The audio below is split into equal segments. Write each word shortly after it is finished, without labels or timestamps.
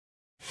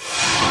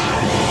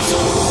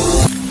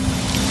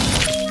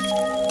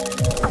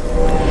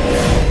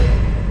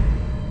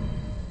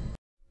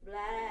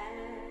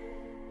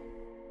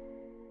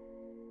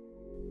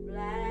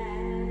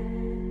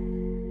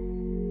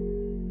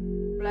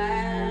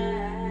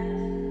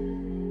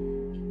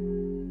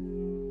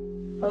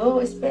Oh,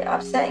 it's a bit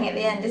upsetting at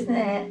the end, isn't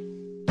it?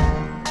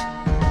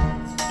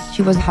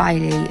 She was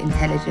highly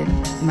intelligent,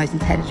 the most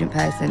intelligent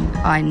person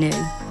I knew.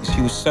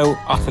 She was so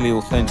utterly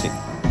authentic.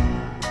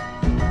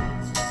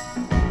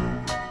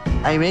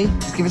 Amy,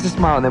 just give us a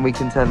smile and then we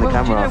can turn the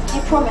camera off. I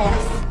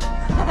promise.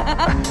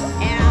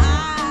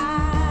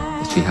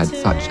 She had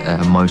such an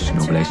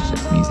emotional relationship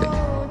to music.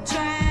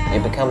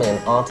 You're becoming an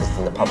artist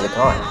in the public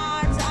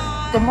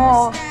eye. The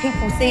more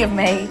people see of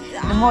me,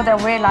 the more they'll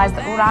realise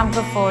that all I'm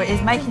good for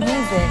is making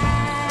music.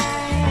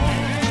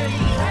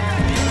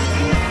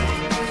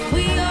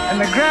 And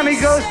the Grammy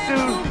goes to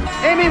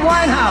Amy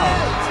Winehouse.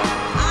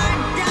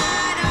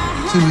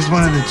 She was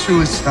one of the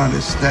truest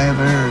artists I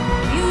ever heard.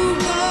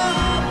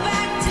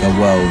 The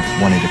world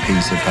wanted a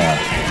piece of her.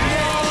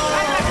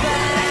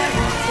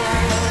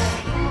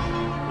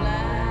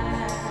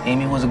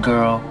 Amy was a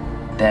girl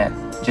that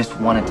just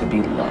wanted to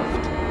be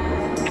loved.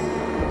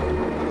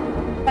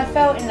 I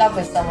fell in love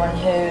with someone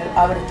who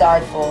I would have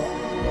died for.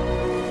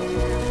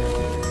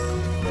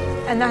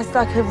 And that's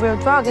like a real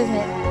drug, isn't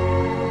it?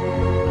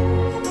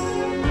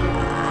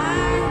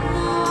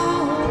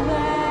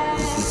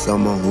 This is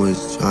someone who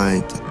is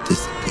trying to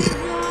disappear.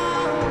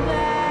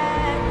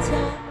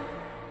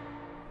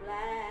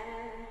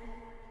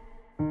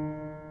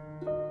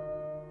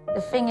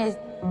 The thing is,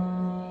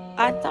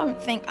 I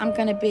don't think I'm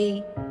going to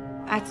be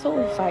at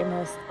all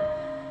famous.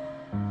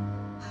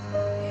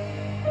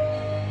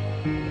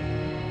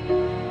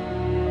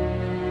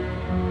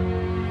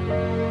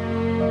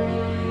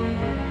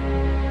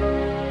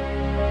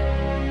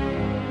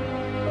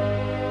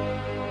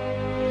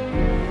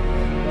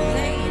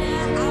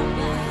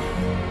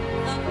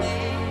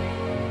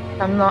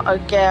 I'm not a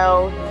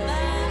girl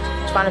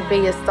trying to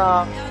be a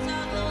star.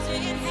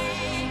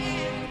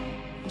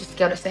 I'm just a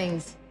girl that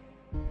sings.